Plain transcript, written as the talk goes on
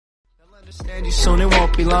Understand you soon, it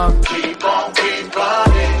won't be long. Keep on, keep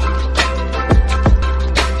running.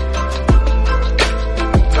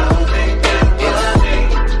 Running and running.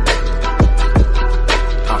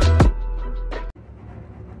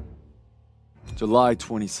 July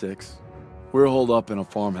 26. We're holed up in a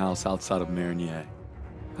farmhouse outside of Marigny.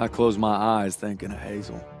 I close my eyes thinking of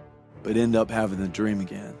Hazel, but end up having the dream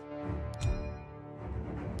again.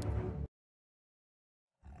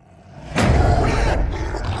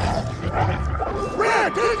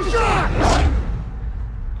 Red, take a shot!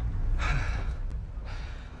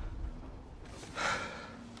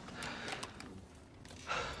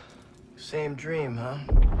 Same dream, huh?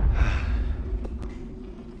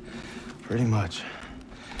 Pretty much.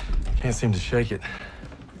 Can't seem to shake it.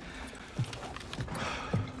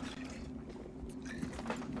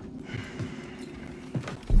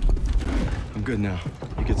 I'm good now.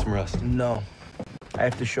 You get some rest. No. I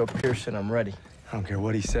have to show Pearson I'm ready. I don't care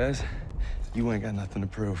what he says. You ain't got nothing to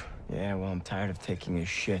prove. Yeah, well, I'm tired of taking his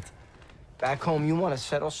shit. Back home, you want to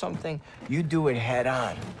settle something, you do it head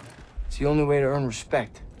on. It's the only way to earn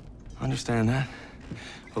respect. Understand that?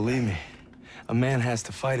 Believe me, a man has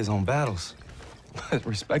to fight his own battles. But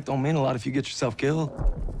respect don't mean a lot if you get yourself killed.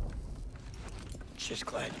 Just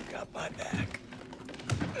glad you got my back.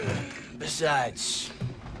 Besides,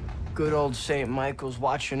 good old St. Michael's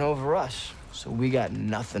watching over us, so we got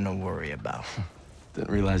nothing to worry about. Didn't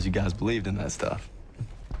realize you guys believed in that stuff.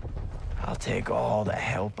 I'll take all the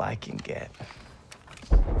help I can get.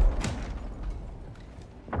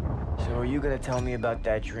 So are you gonna tell me about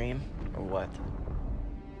that dream, or what?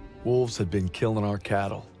 Wolves had been killing our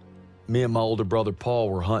cattle. Me and my older brother Paul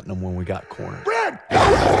were hunting them when we got cornered. Red! Red,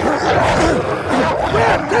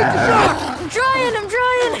 take the shot! I'm trying!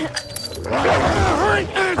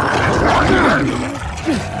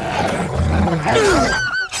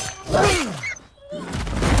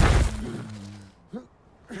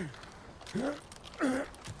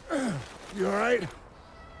 You all right?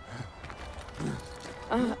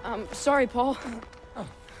 I'm sorry, Paul.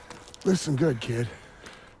 Listen good, kid.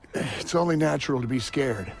 It's only natural to be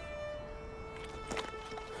scared.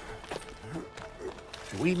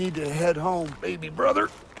 We need to head home, baby brother.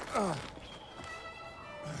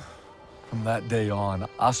 From that day on,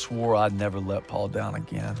 I swore I'd never let Paul down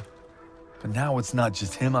again. But now it's not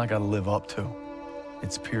just him I gotta live up to.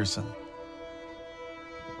 It's Pearson.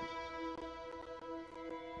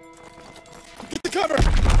 Get the cover!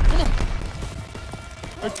 Come on!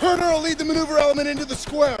 And Turner will lead the maneuver element into the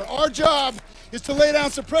square. Our job is to lay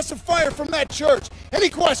down suppressive fire from that church. Any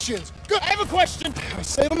questions? Good, I have a question.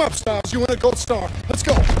 Save them up, Styles. You win a gold star. Let's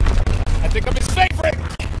go. I think I'm his favorite.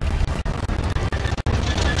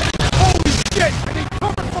 Holy shit! I need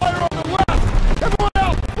cover fire on the left. Everyone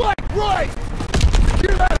else, flank right.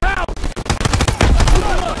 Secure that house.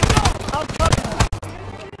 I'll cover you.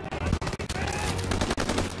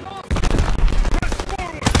 Press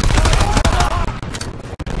forward.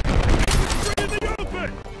 Bring in the open.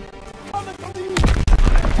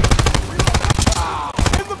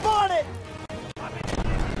 In the bonnet!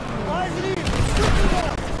 Eyes and ears!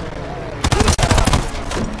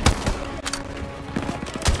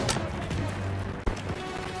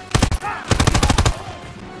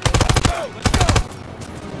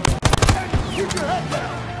 Keep your head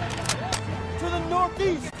down! To the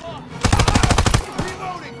northeast!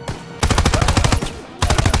 Reloading!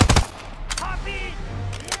 Copy!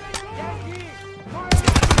 Yankee!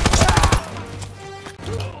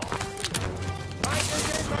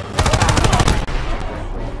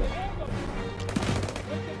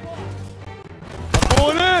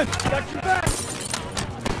 Going in! Got your back!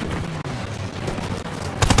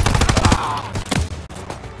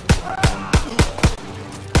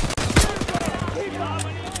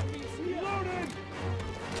 Reloading!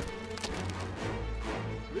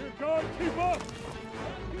 Rear guard, keep up!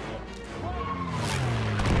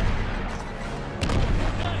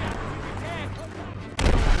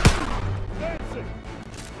 Dancing!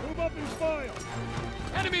 Move up and file!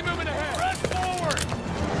 Enemy moving ahead! Press forward!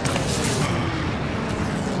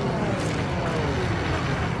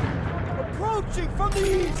 Approaching from the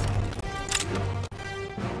east!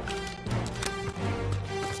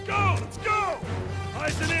 Let's go! Let's go!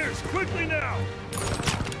 Eyes and ears, quickly now!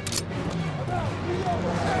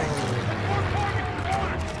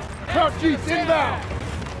 Crouch Chief, inbound!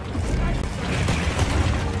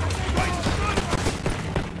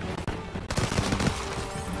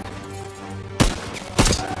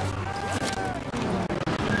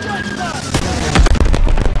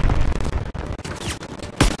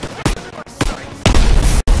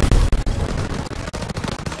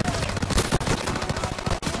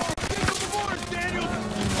 Daniel!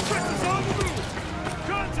 Press is over!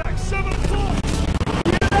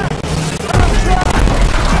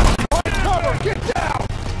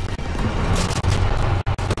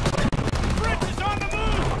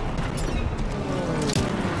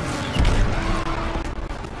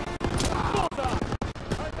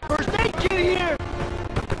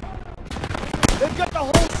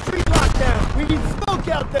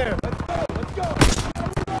 out there. Let's go. Let's go.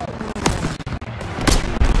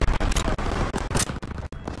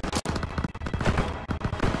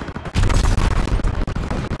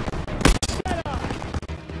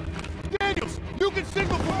 Daniels, you can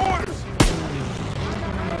signal for orders.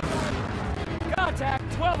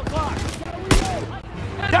 Contact, 12 o'clock.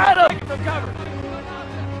 Got him. For cover.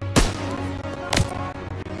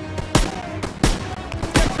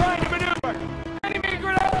 They're trying to maneuver. Enemy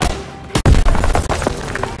grenade!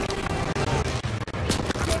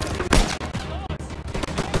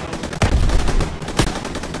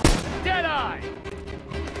 Deadeye!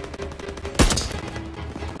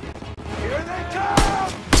 Here they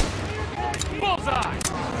come. Bullseye!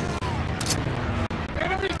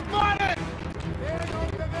 Enemy spotted.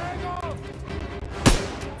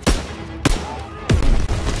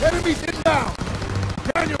 Enemies inbound.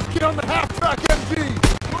 Daniels, get on the half-track MG.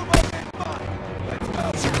 Move up in front. Let's go.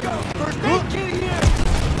 Let's go. First aid kit here.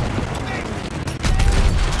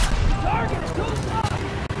 Target is too far!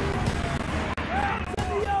 Hands in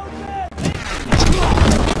the open!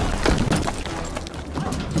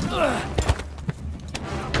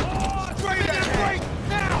 Straight ahead.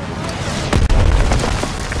 Now.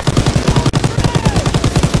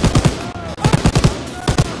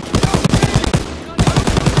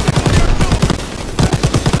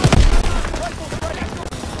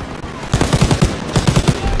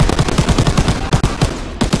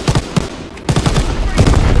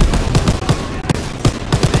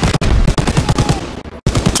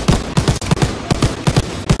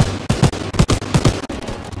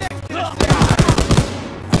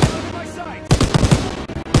 My sight!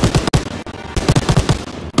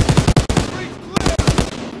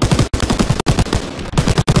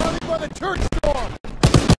 Running by the church door.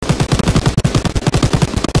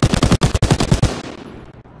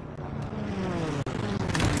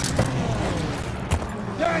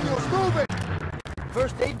 Daniels, move it.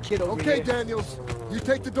 First aid kit over here. Okay, Daniels, you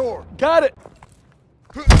take the door. Got it!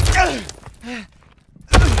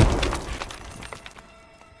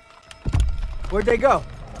 Where'd they go?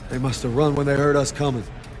 They must have run when they heard us coming.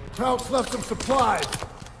 Krauts left some supplies.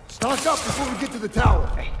 Stock up before we get to the tower.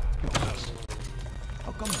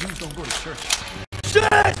 How come Jews don't go to church?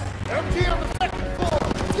 Shit! MT on the second floor.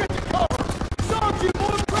 Get to cover. Sergeant,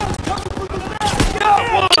 more Krauts coming from the back. Got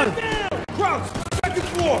one! Krauts, second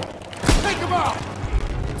floor. Take him out.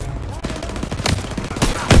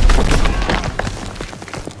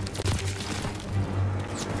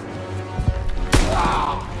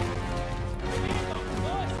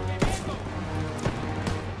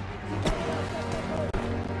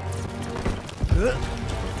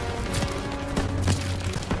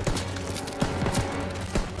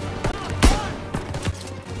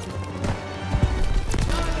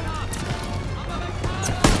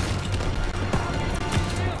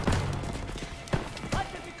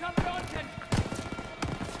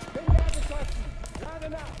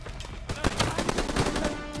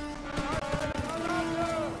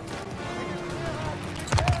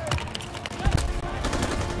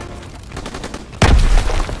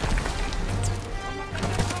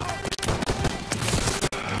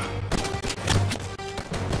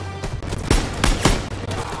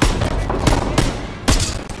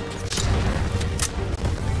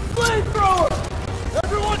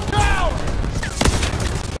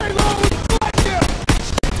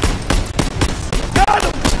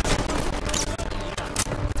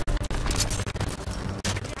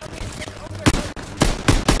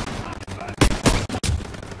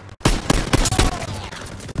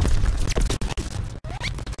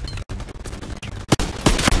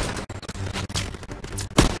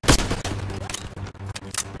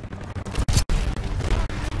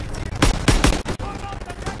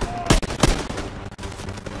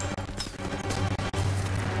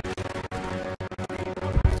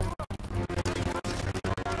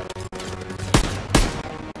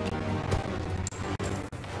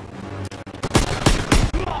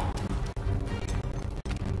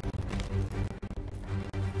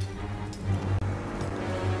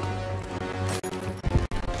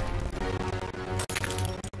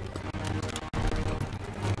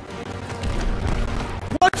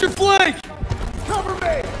 Watch your flank! Cover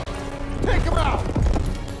me! Take him out!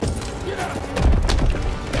 Get out!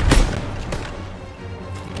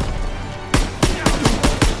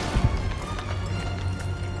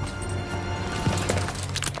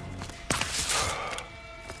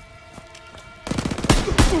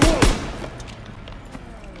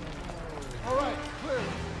 All right, clear.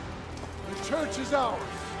 The church is ours.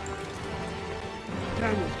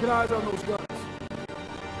 Daniels, get eyes on those guns.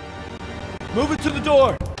 Move it to the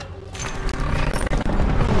door!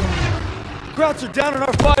 Krauts are down on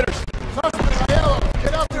our fighters. Suspect, Aiello,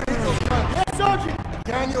 get out there and hit those guns. Yes, Sergeant!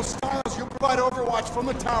 Daniel Stiles, you provide overwatch from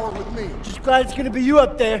the tower with me. Just glad it's gonna be you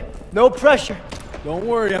up there. No pressure. Don't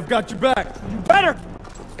worry, I've got your back. You better!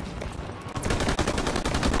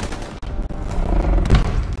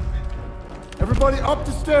 Everybody up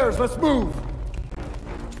the stairs, let's move.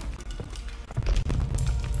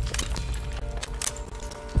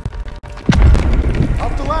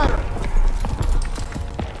 Up the ladder.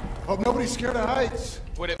 Hope nobody's scared of heights.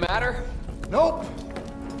 Would it matter? Nope.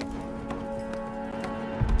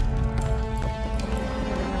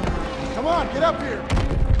 Come on, get up here.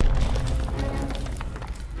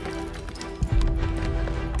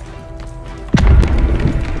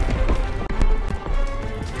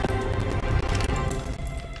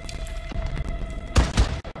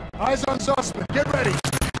 Eyes on suspect. Get ready.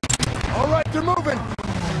 All right, they're moving.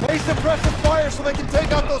 Lay suppressive fire so they can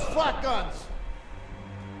take out those flak guns.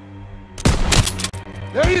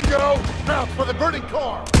 There you go. Now for the burning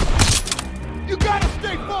car. You gotta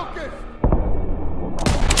stay focused.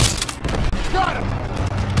 Got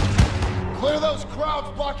him. Clear those crowds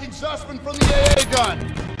blocking Sussman from the AA gun.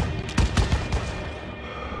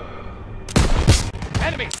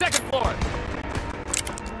 Enemy, second floor!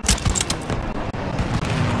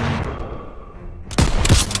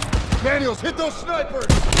 Daniels, hit those snipers!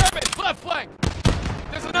 Germans, left flank!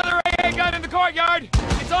 There's another AA gun in the courtyard!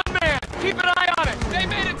 It's unmanned! Keep an eye on it! They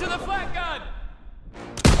made it to the flank gun!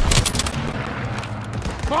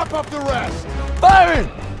 Mop up the rest! Firing!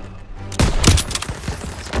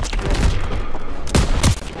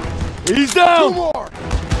 He's down! Two more!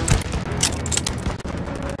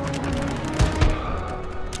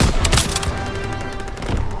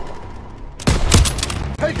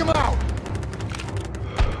 Take him out!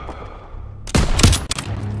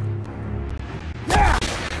 Yeah!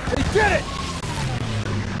 They did it!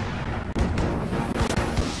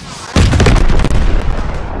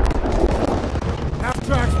 Half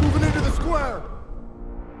tracks moving into the square!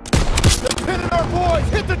 They're pinning our boys!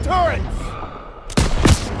 Hit the turrets!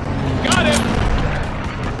 Got him!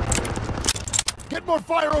 Get more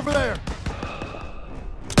fire over there!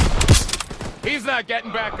 He's not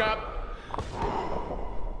getting back up.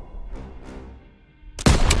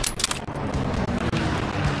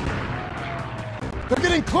 They're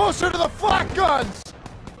getting closer to the flak guns!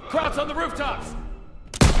 Krauts on the rooftops!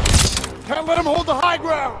 Can't let them hold the high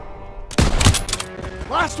ground!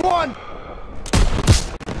 Last one!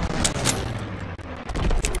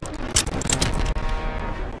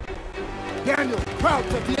 Daniel,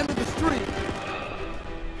 Krauts at the end of the street!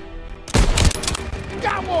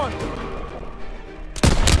 Got one!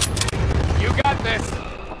 You got this!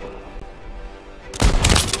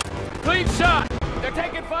 Clean shot! They're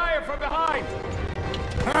taking fire from behind!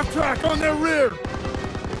 Half track on their rear!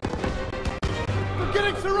 They're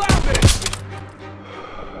getting surrounded!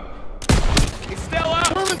 He's still up!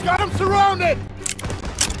 Sherman's got them surrounded!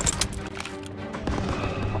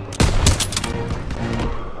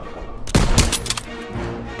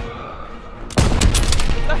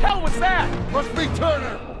 The hell was that? Must be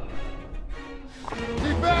Turner!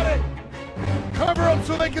 Keep at it! Cover them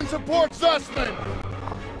so they can support Sussman!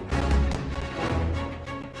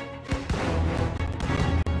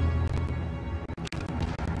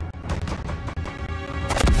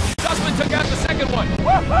 Sussman took out the second one!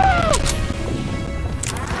 Woohoo!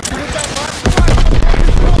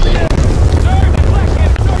 Turn, deflection!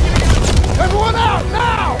 Targeting out! Everyone out,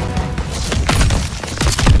 now!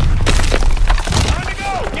 Time to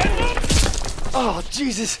go! Get loose! Oh,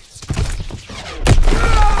 Jesus!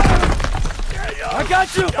 I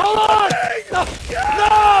got you! Hold on! No!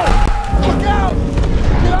 No! Look out!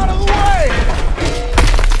 Get out of the way!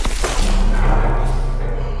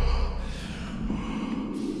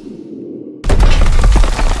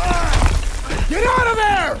 Get out of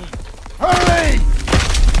there! Hurry!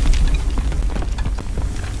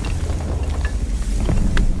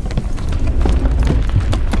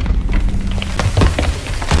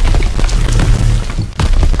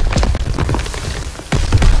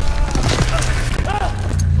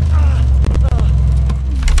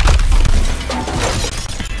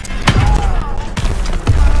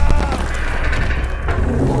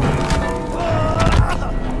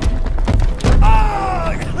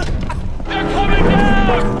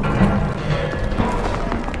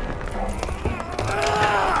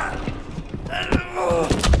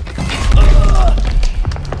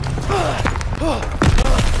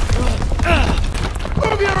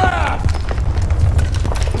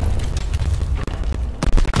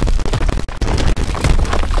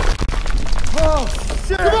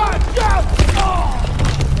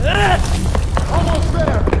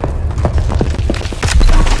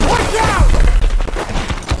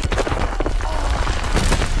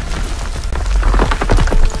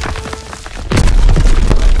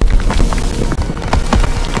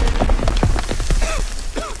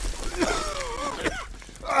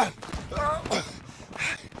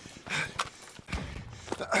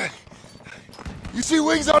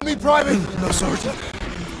 Private? No, Sergeant.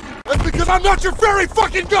 That's because I'm not your fairy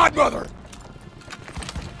fucking godmother!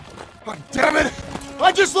 God damn it!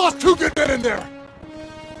 I just lost 2 good men in there!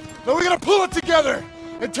 Now we gotta pull it together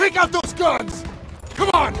and take out those guns!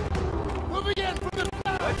 Come on! Moving in from the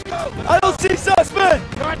back! Let's go! I don't see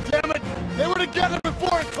suspect! God damn it! They were together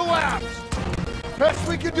before it collapsed! Best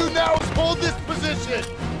we can do now is hold this position!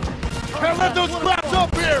 Can't let those crabs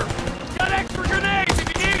up here! Got extra grenades if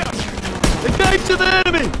you need them! Engage to the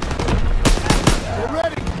enemy! Get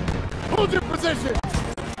ready! Hold your position!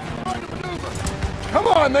 Try to maneuver! Come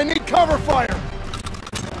on, they need cover fire!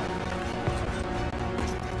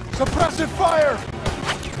 Suppressive fire!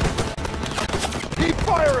 Keep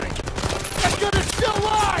firing! That gun is still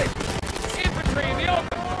alive! Infantry in the open!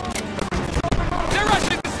 They're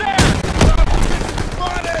rushing the stairs!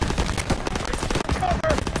 Spotted!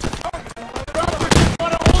 Cover! Roberts,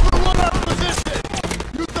 want to overrun our position!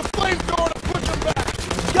 Use the flamethrower to push them back!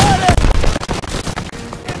 Got it!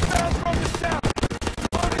 Inbound from the south!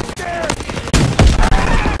 Loaded stairs!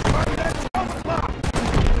 That's cover block!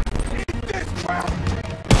 Eat this crap!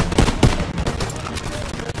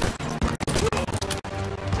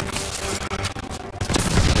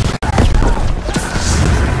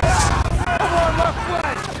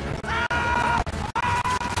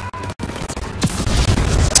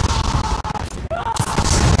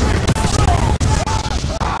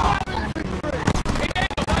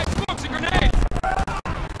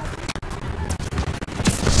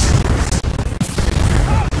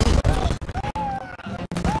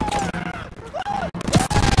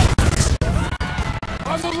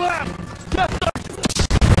 On the left! Yes, sir!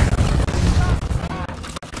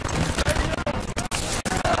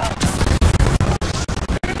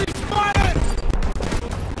 Enemy spotted!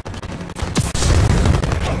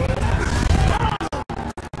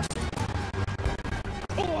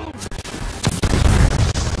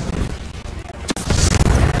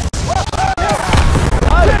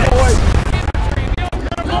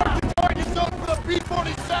 Gotta mark the target zone for the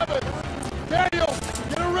B-47! Daniel,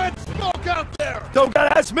 get a red smoke out there! Don't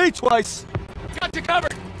gotta ask me twice! Got you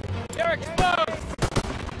covered! They're exposed!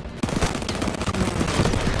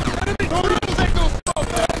 Enemy cruise signal smoke,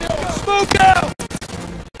 Daniel! Smoke out!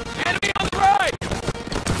 Enemy on the right!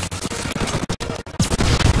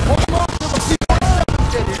 Hold them off till the B-47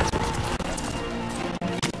 get here!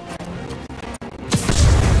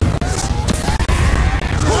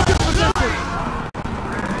 Hold your position!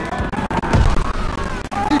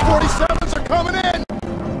 B-47s are coming in!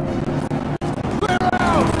 Clear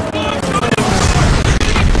out!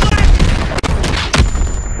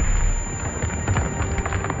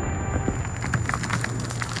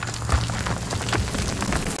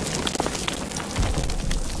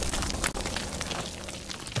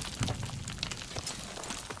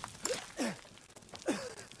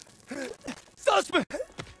 Suspect!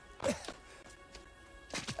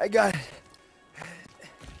 I got it.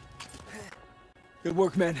 Good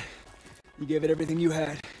work, man. You gave it everything you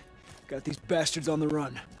had. Got these bastards on the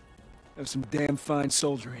run. That was some damn fine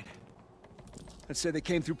soldiering. I'd say they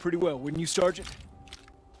came through pretty well, wouldn't you, Sergeant?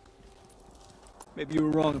 Maybe you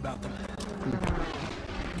were wrong about them.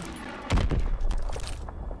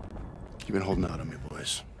 You've been holding out on me,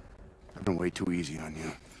 boys. I've been way too easy on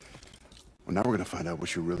you. Well, now we're gonna find out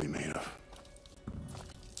what you're really made of.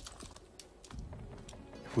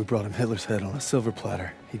 If we brought him Hitler's head on a silver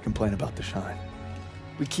platter, he'd complain about the shine.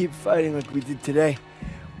 We keep fighting like we did today,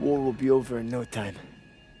 war will be over in no time.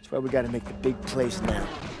 That's why we gotta make the big plays now.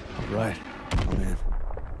 All right, I'm in.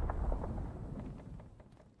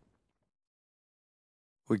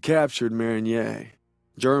 We captured Marigny.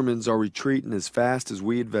 Germans are retreating as fast as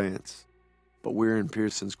we advance. But we're in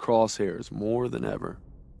Pearson's crosshairs more than ever.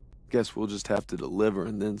 Guess we'll just have to deliver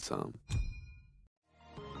and then some.